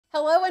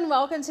Hello and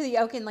welcome to the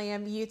Oak and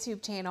Lamb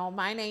YouTube channel.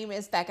 My name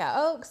is Becca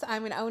Oaks.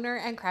 I'm an owner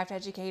and craft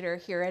educator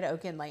here at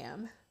Oak and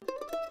Lamb.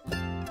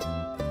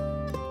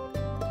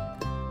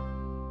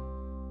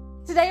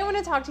 Today I want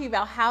to talk to you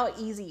about how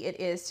easy it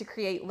is to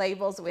create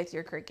labels with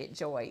your Cricut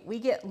Joy. We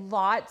get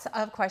lots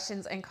of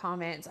questions and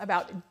comments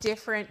about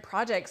different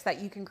projects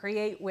that you can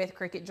create with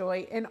Cricut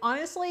Joy, and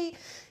honestly,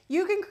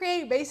 you can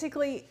create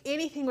basically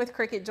anything with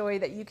Cricut Joy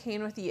that you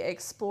can with the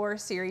Explore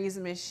series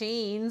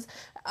machines,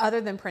 other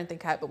than print and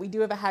cut, but we do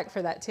have a hack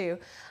for that too.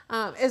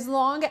 As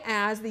long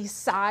as the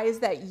size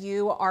that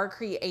you are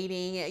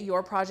creating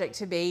your project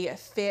to be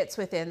fits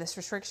within this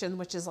restriction,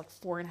 which is like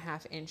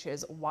 4.5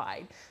 inches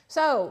wide.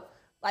 So,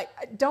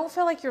 don't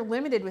feel like you're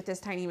limited with this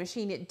tiny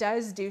machine. It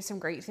does do some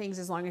great things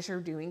as long as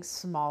you're doing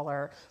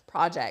smaller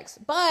projects.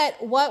 But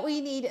what we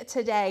need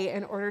today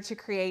in order to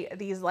create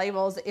these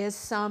labels is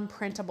some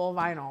printable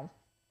vinyl.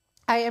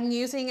 I am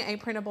using a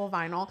printable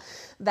vinyl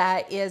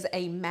that is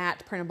a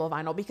matte printable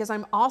vinyl because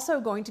I'm also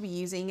going to be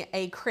using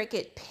a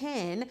Cricut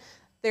pen.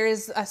 There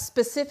is a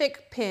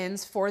specific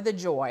pins for the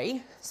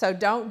Joy, so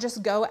don't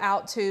just go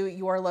out to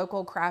your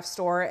local craft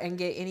store and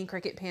get any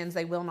Cricut pins.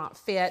 They will not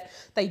fit.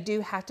 They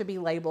do have to be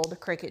labeled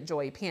Cricut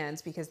Joy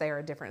pins because they are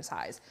a different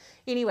size.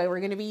 Anyway, we're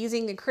going to be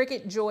using the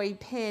Cricut Joy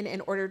pen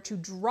in order to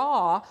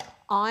draw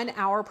on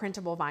our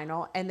printable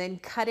vinyl and then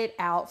cut it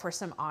out for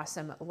some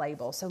awesome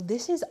labels. So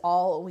this is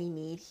all we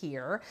need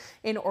here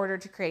in order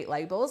to create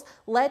labels.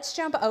 Let's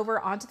jump over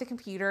onto the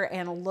computer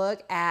and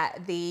look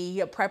at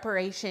the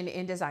preparation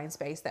in Design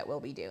Space that we'll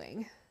be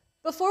doing.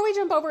 Before we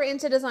jump over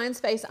into Design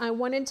Space, I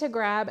wanted to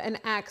grab an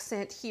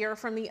accent here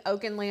from the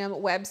Oak and Lamb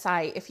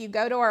website. If you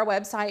go to our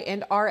website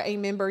and are a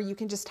member, you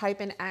can just type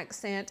in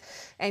accent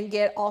and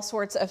get all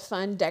sorts of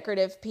fun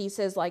decorative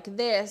pieces like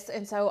this.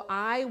 And so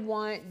I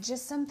want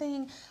just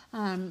something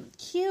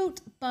cute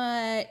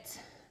but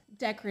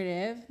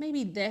decorative,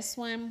 maybe this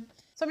one.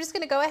 So I'm just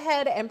gonna go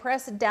ahead and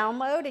press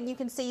download, and you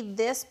can see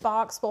this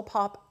box will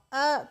pop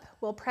up.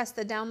 We'll press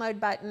the download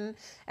button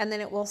and then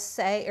it will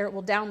say, or it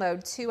will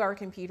download to our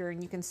computer,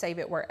 and you can save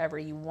it wherever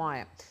you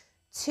want.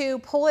 To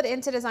pull it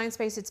into Design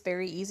Space, it's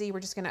very easy. We're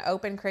just going to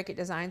open Cricut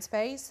Design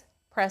Space,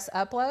 press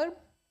upload,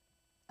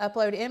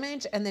 upload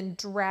image, and then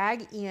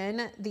drag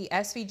in the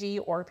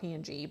SVG or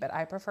PNG, but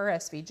I prefer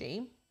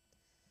SVG.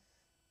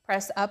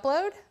 Press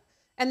upload,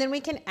 and then we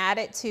can add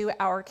it to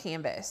our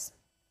canvas.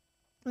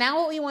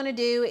 Now what we want to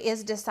do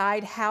is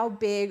decide how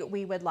big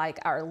we would like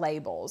our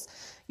labels.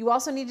 You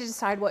also need to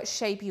decide what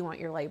shape you want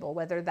your label,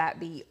 whether that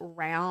be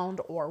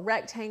round or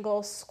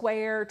rectangle,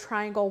 square,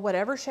 triangle,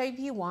 whatever shape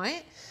you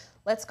want.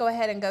 Let's go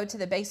ahead and go to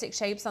the basic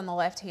shapes on the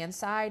left-hand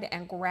side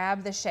and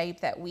grab the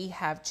shape that we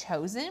have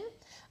chosen.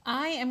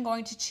 I am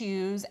going to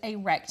choose a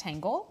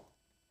rectangle.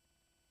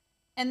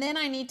 And then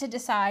I need to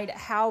decide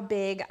how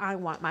big I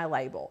want my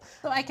label.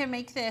 So I can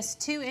make this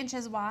 2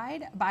 inches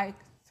wide by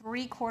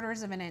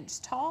 3/4 of an inch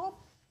tall.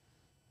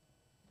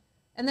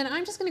 And then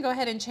I'm just going to go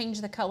ahead and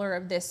change the color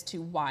of this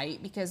to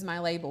white because my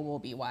label will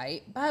be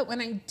white. But when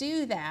I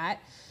do that,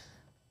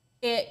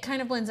 it kind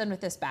of blends in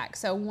with this back.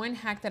 So one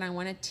hack that I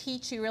want to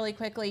teach you really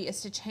quickly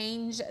is to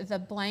change the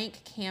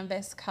blank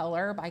canvas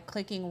color by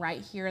clicking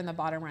right here in the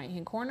bottom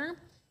right-hand corner.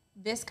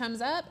 This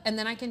comes up, and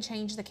then I can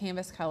change the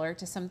canvas color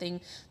to something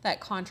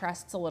that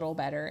contrasts a little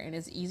better and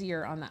is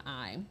easier on the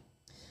eye.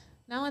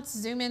 Now let's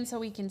zoom in so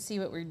we can see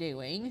what we're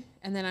doing.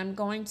 And then I'm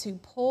going to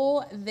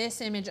pull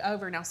this image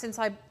over. Now, since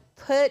I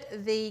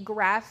put the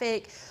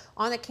graphic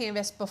on the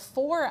canvas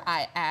before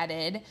I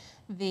added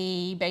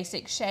the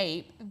basic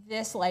shape,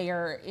 this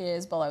layer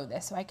is below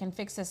this. So I can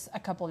fix this a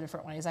couple of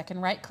different ways. I can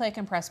right click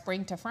and press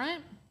bring to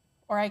front,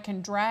 or I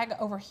can drag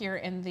over here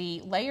in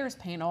the layers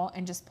panel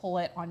and just pull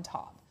it on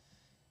top.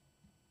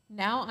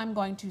 Now I'm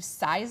going to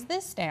size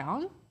this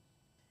down,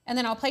 and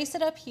then I'll place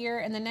it up here.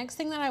 And the next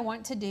thing that I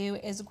want to do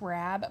is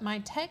grab my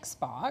text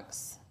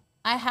box.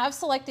 I have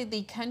selected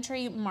the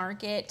Country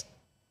Market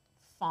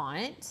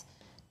font.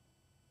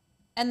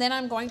 And then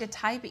I'm going to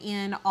type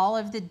in all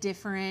of the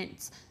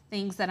different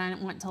things that I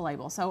want to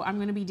label. So I'm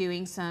going to be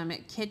doing some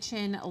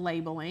kitchen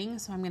labeling.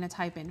 So I'm going to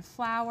type in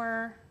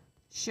flour,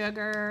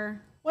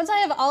 sugar. Once I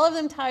have all of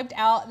them typed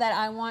out that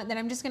I want, then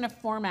I'm just going to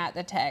format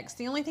the text.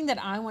 The only thing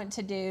that I want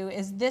to do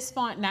is this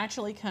font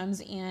naturally comes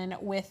in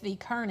with the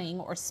kerning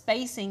or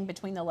spacing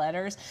between the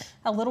letters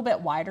a little bit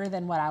wider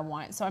than what I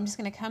want. So I'm just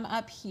going to come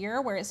up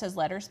here where it says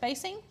letter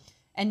spacing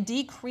and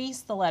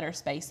decrease the letter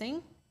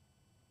spacing.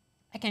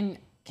 I can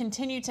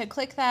continue to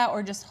click that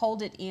or just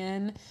hold it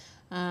in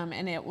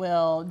and it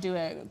will do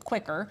it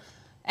quicker.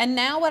 And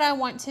now what I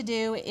want to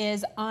do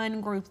is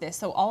ungroup this.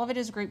 So all of it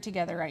is grouped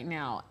together right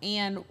now.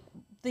 And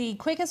the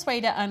quickest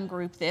way to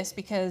ungroup this,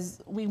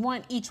 because we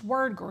want each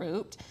word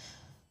grouped,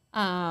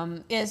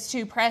 is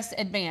to press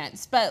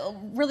advance. But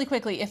really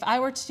quickly, if I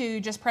were to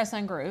just press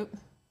ungroup,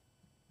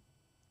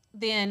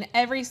 then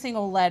every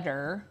single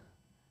letter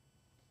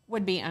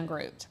would be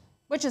ungrouped,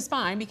 which is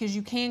fine because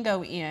you can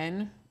go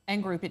in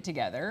and group it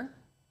together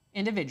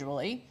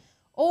individually.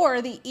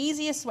 Or the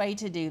easiest way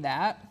to do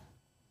that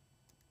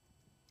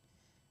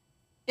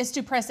is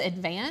to press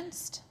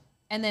advanced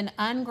and then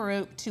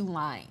ungroup to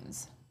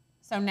lines.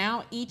 So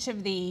now each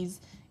of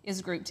these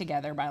is grouped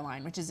together by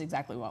line, which is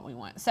exactly what we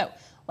want. So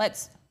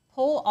let's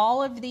pull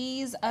all of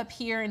these up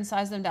here and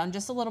size them down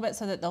just a little bit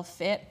so that they'll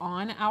fit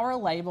on our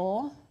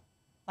label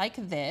like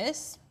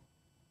this.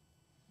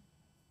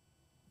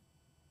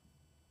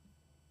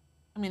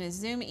 I'm going to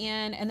zoom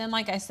in, and then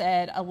like I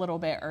said a little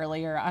bit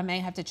earlier, I may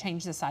have to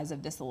change the size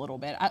of this a little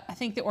bit. I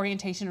think the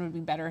orientation would be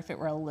better if it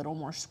were a little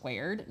more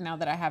squared now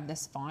that I have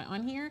this font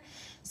on here.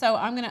 So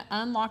I'm going to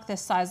unlock this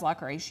size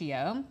lock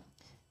ratio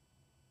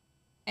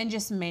and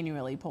just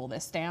manually pull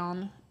this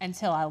down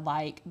until I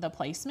like the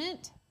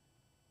placement.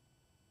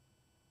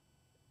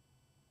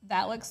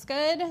 That looks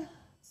good.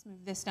 Let's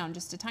move this down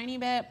just a tiny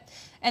bit.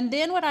 And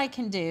then what I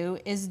can do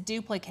is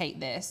duplicate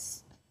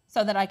this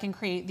so that I can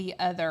create the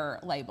other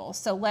label.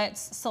 So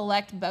let's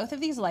select both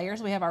of these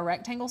layers. We have our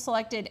rectangle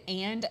selected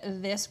and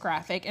this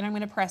graphic, and I'm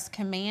gonna press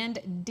Command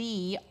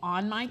D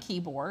on my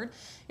keyboard.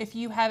 If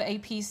you have a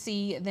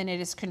PC, then it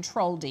is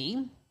Control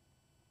D,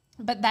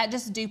 but that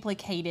just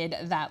duplicated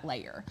that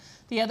layer.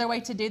 The other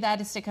way to do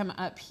that is to come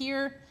up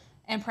here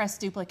and press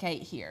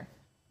duplicate here.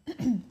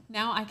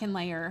 Now I can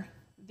layer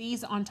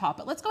these on top,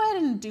 but let's go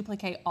ahead and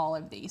duplicate all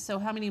of these. So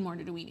how many more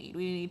do we need?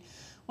 We need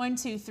 1,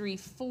 2, 3,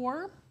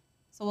 4.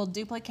 So we'll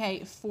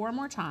duplicate 4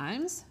 more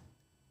times.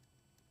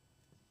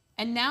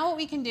 And now what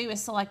we can do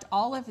is select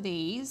all of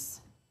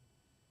these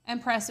and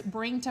press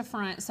bring to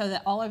front so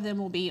that all of them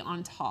will be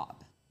on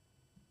top.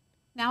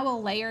 Now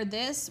we'll layer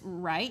this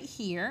right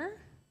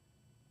here.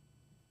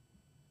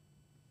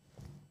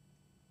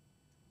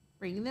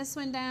 Bring this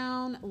one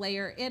down,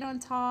 layer it on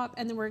top,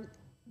 and then we're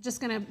just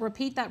gonna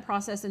repeat that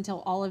process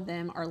until all of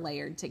them are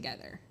layered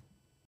together.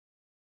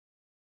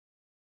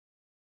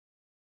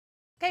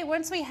 Okay,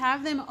 once we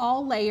have them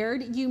all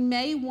layered, you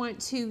may want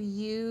to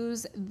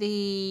use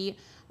the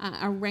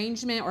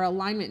arrangement or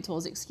alignment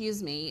tools,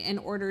 excuse me, in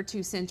order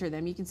to center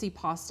them. You can see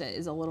pasta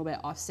is a little bit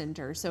off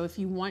center. So if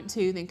you want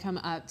to, then come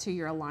up to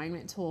your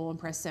alignment tool and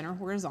press center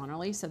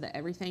horizontally so that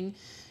everything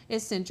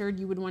is centered.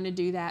 You would want to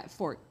do that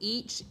for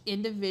each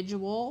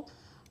individual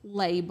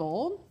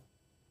label.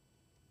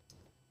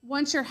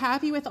 Once you're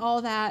happy with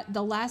all that,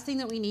 the last thing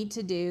that we need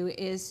to do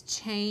is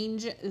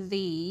change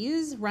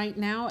these. Right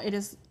now it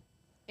is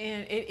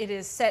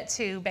set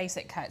to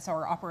basic cut, so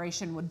our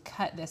operation would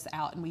cut this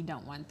out, and we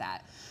don't want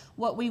that.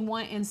 What we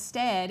want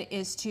instead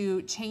is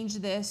to change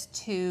this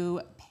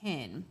to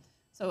pen.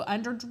 So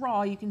under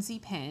draw, you can see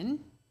pen.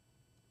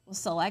 We'll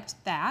select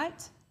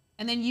that,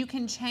 and then you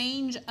can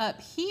change up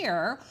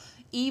here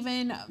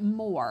even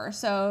more.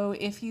 So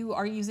if you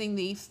are using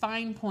the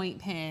fine point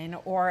pen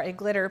or a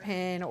glitter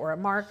pen or a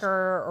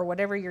marker or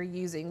whatever you're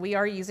using, we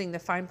are using the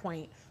fine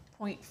point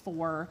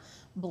 0.4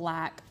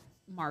 black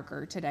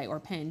marker today, or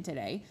pen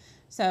today.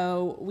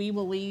 So we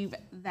will leave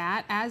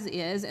that as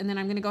is, and then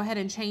I'm going to go ahead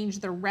and change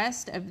the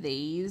rest of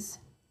these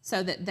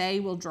so that they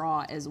will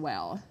draw as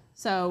well.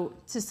 So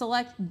to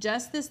select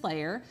just this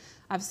layer,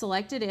 I've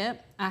selected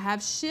it, I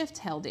have Shift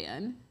held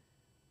in,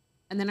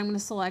 and then I'm going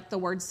to select the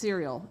word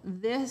cereal.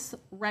 This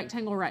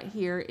rectangle right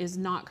here is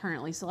not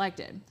currently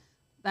selected.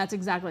 That's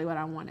exactly what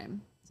I wanted.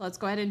 So let's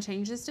go ahead and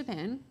change this to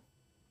pen,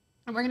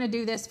 and we're going to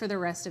do this for the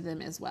rest of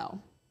them as well.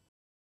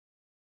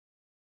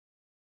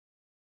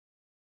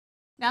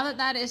 Now that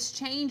that is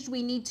changed,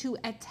 we need to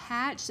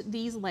attach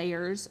these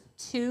layers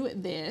to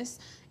this.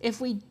 If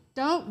we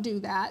don't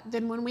do that,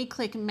 then when we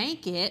click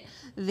make it,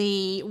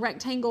 the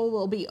rectangle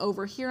will be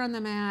over here on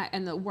the mat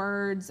and the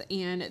words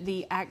and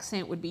the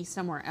accent would be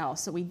somewhere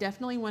else. So we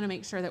definitely want to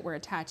make sure that we're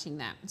attaching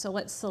that. So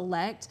let's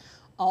select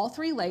all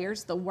 3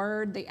 layers, the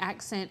word, the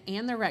accent,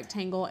 and the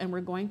rectangle, and we're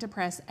going to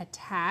press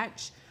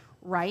attach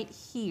right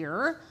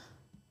here.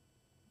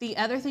 The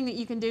other thing that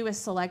you can do is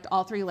select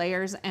all 3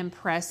 layers and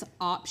press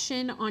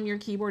Option on your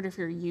keyboard if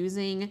you're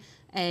using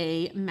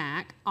a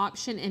Mac.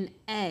 Option and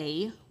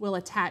A will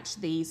attach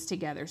these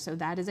together. So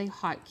that is a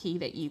hotkey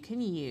that you can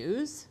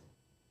use.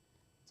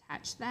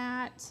 Attach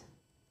that,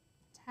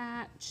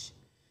 attach,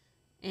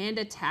 and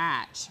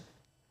attach.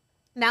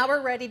 Now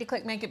we're ready to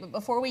click make it, but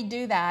before we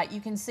do that,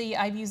 you can see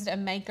I've used a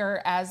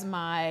maker as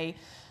my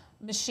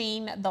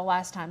machine the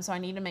last time, so I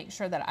need to make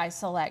sure that I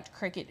select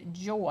Cricut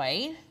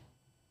Joy.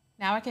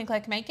 Now I can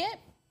click make it.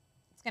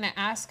 It's going to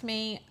ask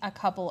me a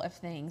couple of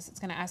things. It's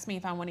going to ask me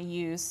if I want to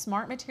use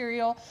smart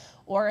material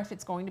or if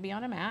it's going to be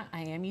on a mat.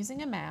 I am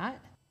using a mat.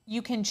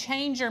 You can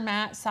change your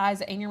mat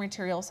size and your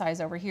material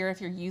size over here if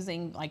you're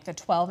using like the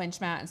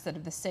 12-inch mat instead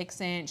of the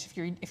 6-inch.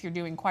 If you're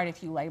doing quite a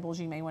few labels,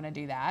 you may want to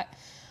do that.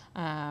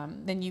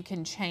 Then you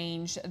can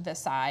change the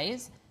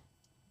size.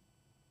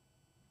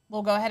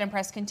 We'll go ahead and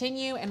press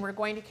continue, and we're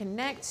going to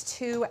connect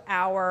to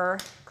our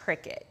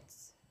Cricut.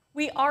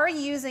 We are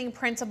using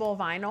printable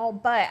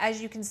vinyl, but as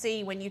you can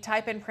see, when you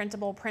type in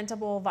printable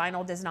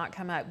vinyl does not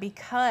come up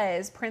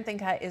because print and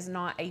cut is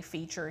not a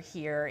feature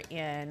here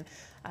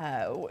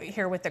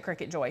with the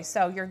Cricut Joy.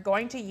 So you're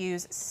going to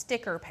use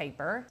sticker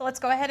paper. Let's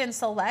go ahead and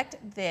select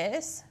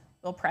this.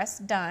 We'll press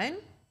done.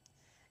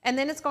 And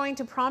then it's going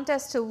to prompt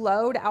us to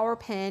load our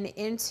pen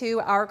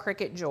into our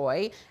Cricut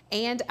Joy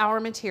and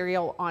our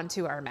material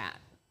onto our mat.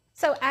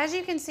 So as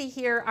you can see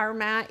here, our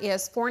mat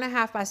is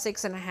 4.5 by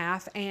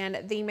 6.5,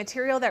 and the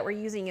material that we're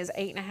using is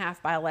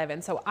 8.5 by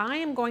 11. So I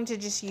am going to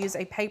just use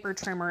a paper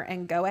trimmer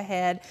and go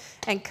ahead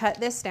and cut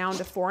this down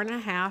to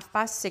 4.5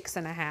 by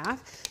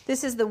 6.5.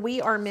 This is the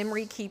We Are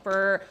Memory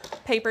Keeper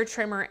paper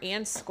trimmer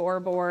and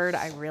scoreboard.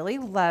 I really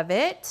love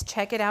it.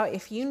 Check it out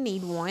if you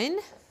need one.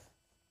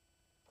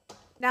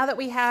 Now that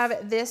we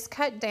have this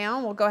cut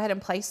down, we'll go ahead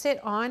and place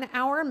it on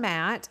our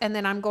mat, and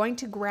then I'm going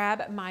to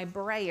grab my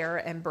brayer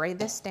and braid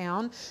this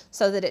down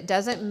so that it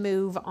doesn't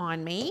move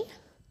on me.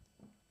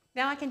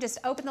 Now I can just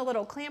open the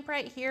little clamp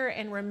right here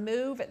and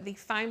remove the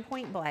fine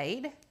point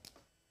blade.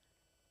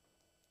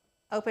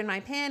 Open my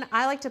pin.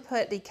 I like to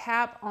put the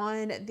cap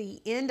on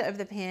the end of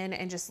the pin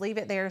and just leave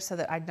it there so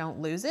that I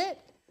don't lose it.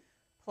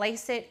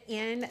 Place it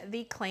in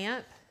the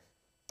clamp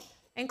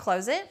and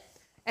close it.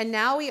 And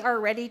now we are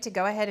ready to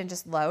go ahead and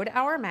just load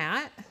our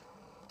mat.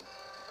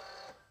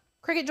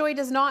 Cricut Joy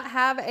does not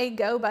have a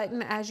go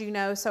button, as you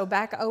know, so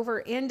back over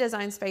in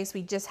Design Space,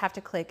 we just have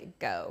to click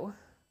go.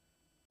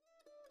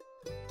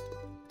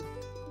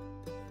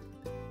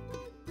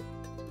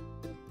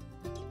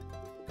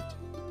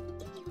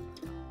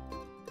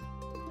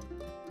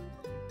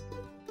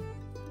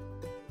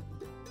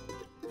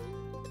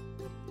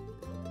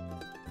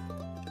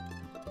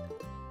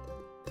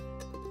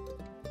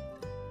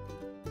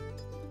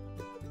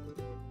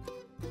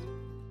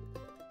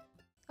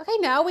 Okay,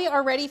 now we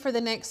are ready for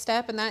the next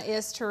step, and that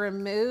is to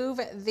remove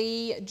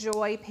the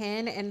Joy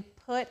pin and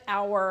put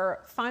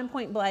our fine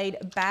point blade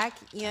back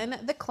in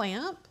the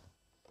clamp.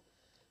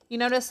 You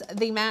notice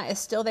the mat is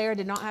still there,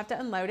 did not have to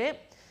unload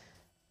it.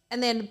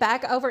 And then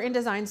back over in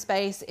Design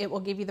Space, it will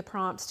give you the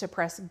prompts to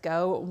press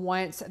go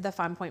once the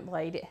fine point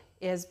blade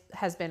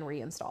has been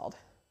reinstalled.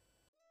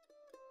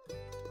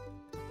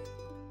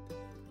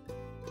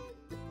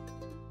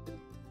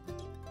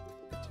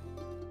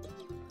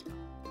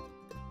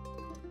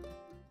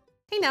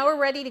 Okay, now we're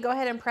ready to go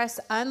ahead and press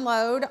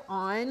unload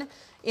on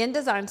in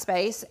Design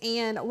Space.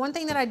 And one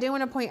thing that I do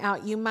want to point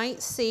out, you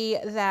might see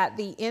that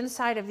the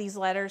inside of these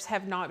letters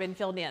have not been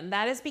filled in.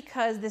 That is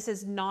because this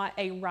is not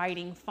a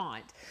writing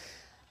font.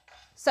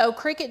 So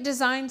Cricut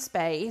Design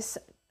Space,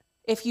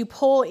 if you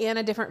pull in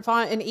a different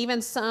font, and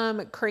even some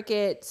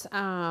Cricut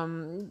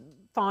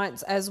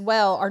fonts as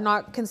well are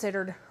not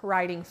considered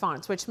writing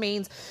fonts, which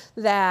means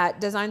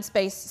that Design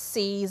Space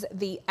sees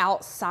the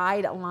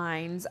outside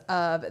lines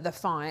of the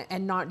font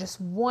and not just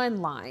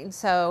one line.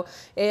 So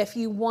if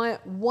you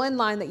want one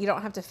line that you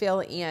don't have to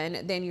fill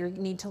in, then you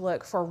need to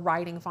look for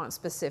writing font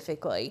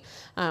specifically.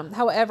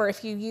 However,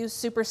 if you use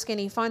super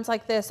skinny fonts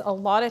like this, a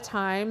lot of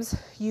times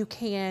you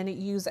can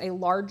use a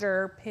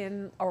larger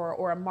pen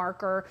or a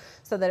marker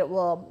so that it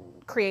will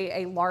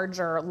create a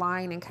larger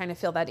line and kind of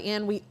fill that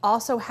in. We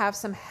also have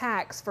some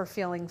hacks for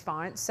filling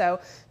fonts, so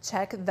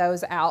check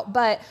those out.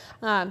 But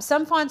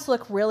some fonts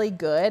look really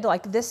good.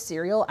 Like this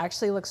cereal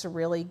actually looks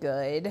really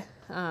good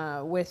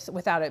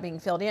without it being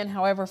filled in.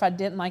 However, if I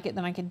didn't like it,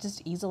 then I could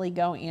just easily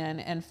go in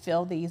and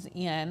fill these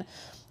in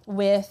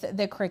with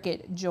the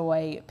Cricut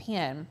Joy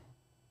pen.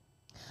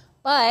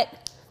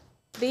 But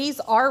these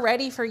are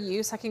ready for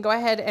use. I can go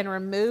ahead and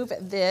remove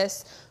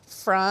this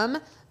from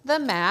the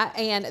mat,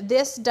 and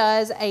this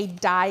does a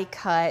die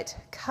cut.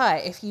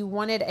 If you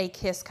wanted a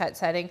kiss cut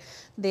setting,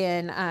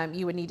 then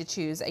you would need to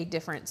choose a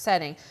different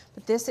setting.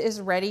 But this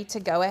is ready to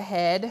go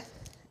ahead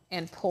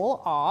and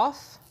pull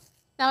off.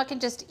 Now I can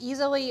just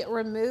easily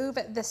remove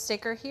the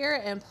sticker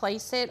here and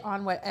place it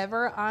on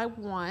whatever I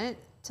want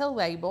to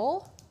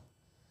label.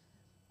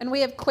 And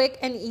we have quick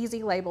and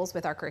easy labels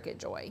with our Cricut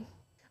Joy.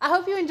 I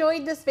hope you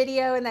enjoyed this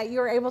video and that you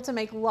were able to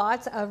make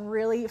lots of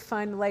really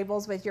fun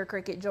labels with your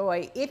Cricut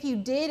Joy. If you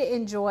did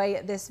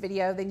enjoy this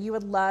video, then you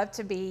would love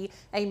to be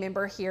a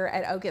member here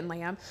at Oak and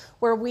Lamb,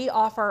 where we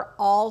offer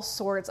all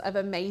sorts of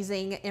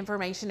amazing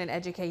information and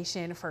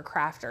education for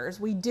crafters.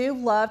 We do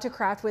love to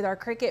craft with our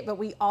Cricut, but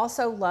we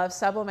also love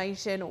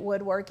sublimation,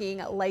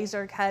 woodworking,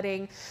 laser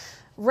cutting,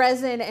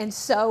 resin, and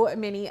so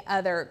many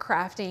other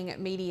crafting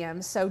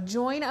mediums. So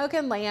join Oak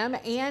and Lamb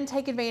and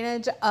take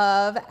advantage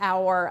of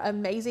our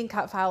amazing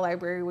cut file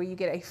library, where you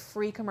get a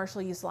free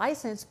commercial use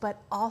license,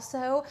 but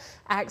also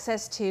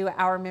access to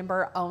our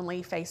member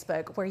only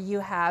Facebook, where you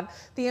have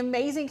the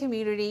amazing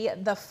community,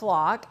 The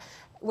Flock,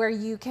 where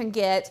you can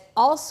get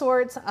all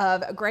sorts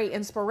of great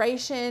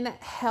inspiration,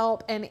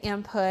 help, and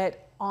input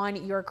on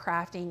your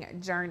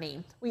crafting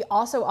journey. We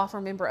also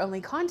offer member-only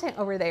content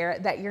over there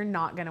that you're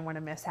not gonna wanna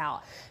miss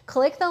out.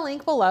 Click the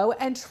link below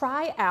and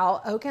try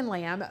out Oak and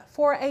Lamb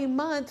for a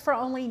month for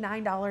only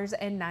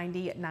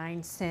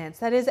 $9.99.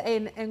 That is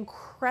an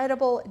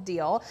incredible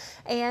deal,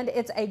 and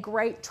it's a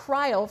great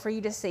trial for you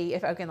to see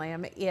if Oak and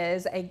Lamb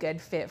is a good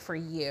fit for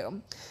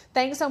you.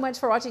 Thanks so much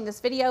for watching this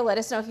video. Let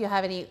us know if you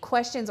have any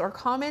questions or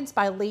comments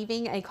by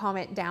leaving a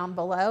comment down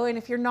below. And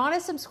if you're not a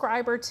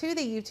subscriber to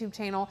the YouTube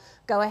channel,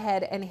 go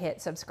ahead and hit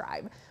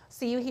subscribe.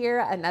 See you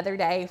here another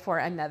day for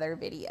another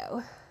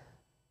video.